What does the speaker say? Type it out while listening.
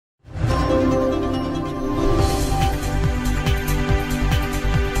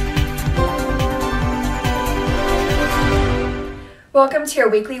Welcome to your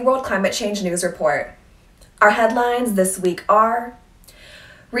weekly World Climate Change News Report. Our headlines this week are: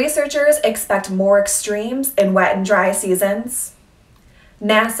 researchers expect more extremes in wet and dry seasons.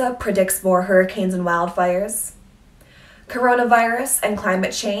 NASA predicts more hurricanes and wildfires. Coronavirus and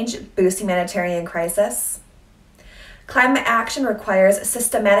climate change boost humanitarian crisis. Climate action requires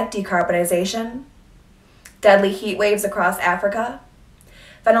systematic decarbonization. Deadly heat waves across Africa.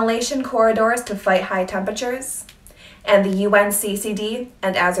 Ventilation corridors to fight high temperatures. And the UNCCD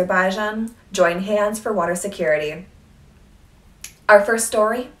and Azerbaijan join hands for water security. Our first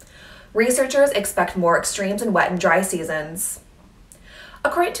story: researchers expect more extremes in wet and dry seasons.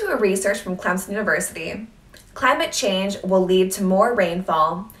 According to a research from Clemson University, climate change will lead to more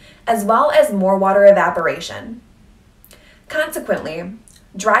rainfall as well as more water evaporation. Consequently,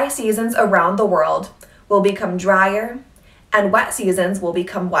 dry seasons around the world will become drier and wet seasons will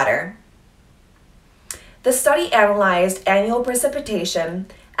become wetter. The study analyzed annual precipitation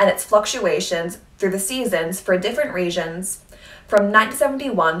and its fluctuations through the seasons for different regions from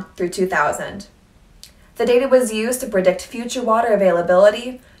 1971 through 2000. The data was used to predict future water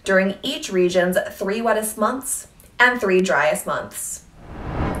availability during each region's 3 wettest months and 3 driest months.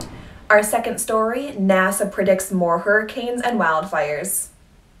 Our second story: NASA predicts more hurricanes and wildfires.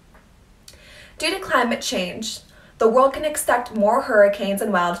 Due to climate change, the world can expect more hurricanes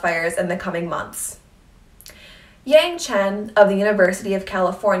and wildfires in the coming months. Yang Chen of the University of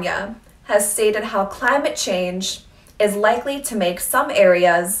California has stated how climate change is likely to make some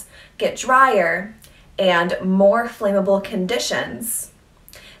areas get drier and more flammable conditions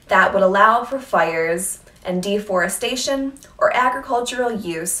that would allow for fires and deforestation or agricultural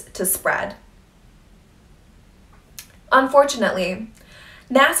use to spread. Unfortunately,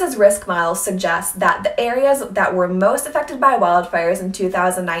 NASA's risk model suggests that the areas that were most affected by wildfires in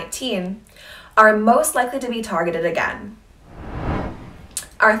 2019 are most likely to be targeted again.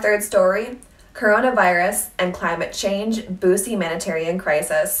 Our third story: coronavirus and climate change boost humanitarian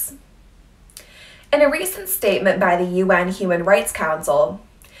crisis. In a recent statement by the UN Human Rights Council,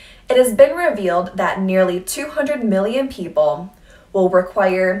 it has been revealed that nearly 200 million people will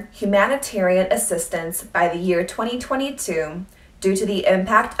require humanitarian assistance by the year 2022 due to the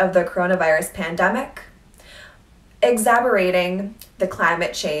impact of the coronavirus pandemic, exacerbating the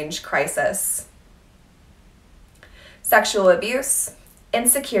climate change crisis. Sexual abuse,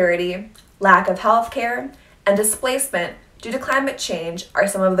 insecurity, lack of health care, and displacement due to climate change are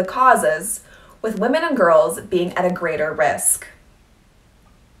some of the causes, with women and girls being at a greater risk.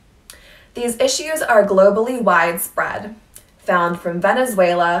 These issues are globally widespread, found from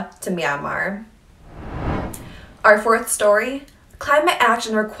Venezuela to Myanmar. Our fourth story: climate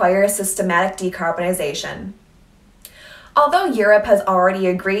action requires systematic decarbonization. Although Europe has already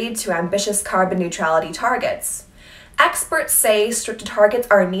agreed to ambitious carbon neutrality targets, experts say stricter targets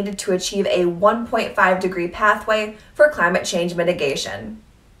are needed to achieve a 1.5-degree pathway for climate change mitigation.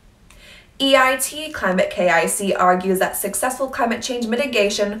 EIT Climate KIC argues that successful climate change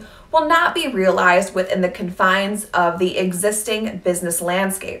mitigation will not be realized within the confines of the existing business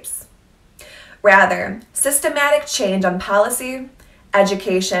landscapes. Rather, systematic change on policy,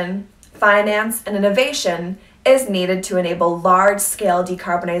 education, finance, and innovation is needed to enable large-scale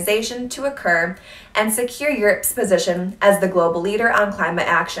decarbonization to occur and secure Europe's position as the global leader on climate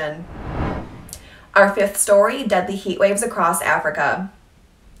action. Our fifth story: deadly heat waves across Africa.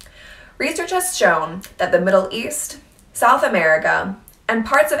 Research has shown that the Middle East, South America, and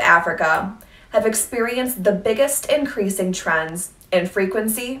parts of Africa have experienced the biggest increasing trends in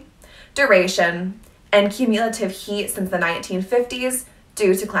frequency, duration, and cumulative heat since the 1950s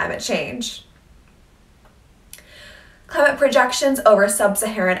due to climate change. Climate projections over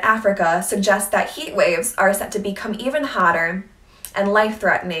sub-Saharan Africa suggest that heat waves are set to become even hotter and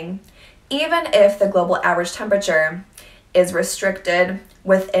life-threatening, even if the global average temperature is restricted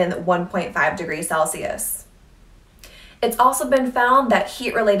within 1.5 degrees Celsius. It's also been found that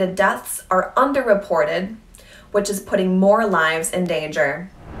heat-related deaths are underreported, which is putting more lives in danger.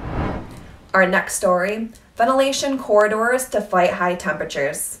 Our next story: ventilation corridors to fight high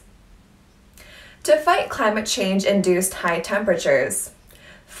temperatures. To fight climate change-induced high temperatures,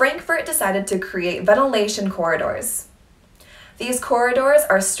 Frankfurt decided to create ventilation corridors. These corridors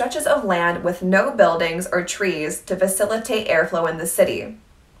are stretches of land with no buildings or trees to facilitate airflow in the city.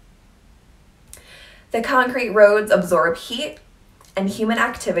 The concrete roads absorb heat, and human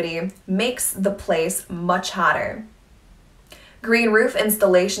activity makes the place much hotter. Green roof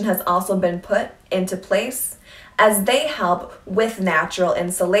installation has also been put into place, as they help with natural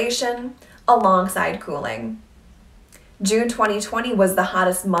insulation alongside cooling. June 2020 was the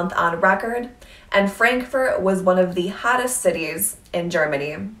hottest month on record, and Frankfurt was one of the hottest cities in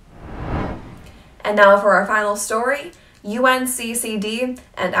Germany. And now for our final story, UNCCD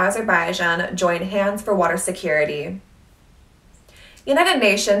and Azerbaijan join hands for water security. United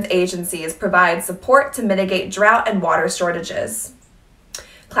Nations agencies provide support to mitigate drought and water shortages.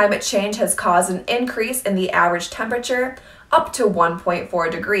 Climate change has caused an increase in the average temperature up to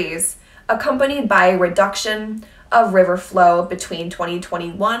 1.4 degrees, accompanied by a reduction of river flow between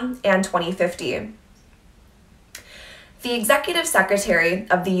 2021 and 2050. The Executive Secretary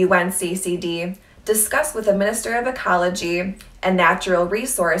of the UNCCD discussed with the Minister of Ecology and Natural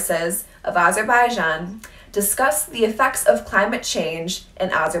Resources of Azerbaijan the effects of climate change in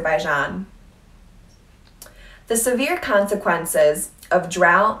Azerbaijan. The severe consequences of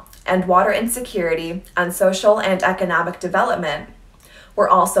drought and water insecurity on social and economic development were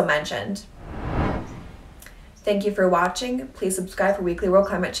also mentioned. Thank you for watching. Please subscribe for weekly world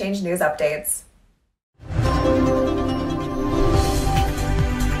climate change news updates.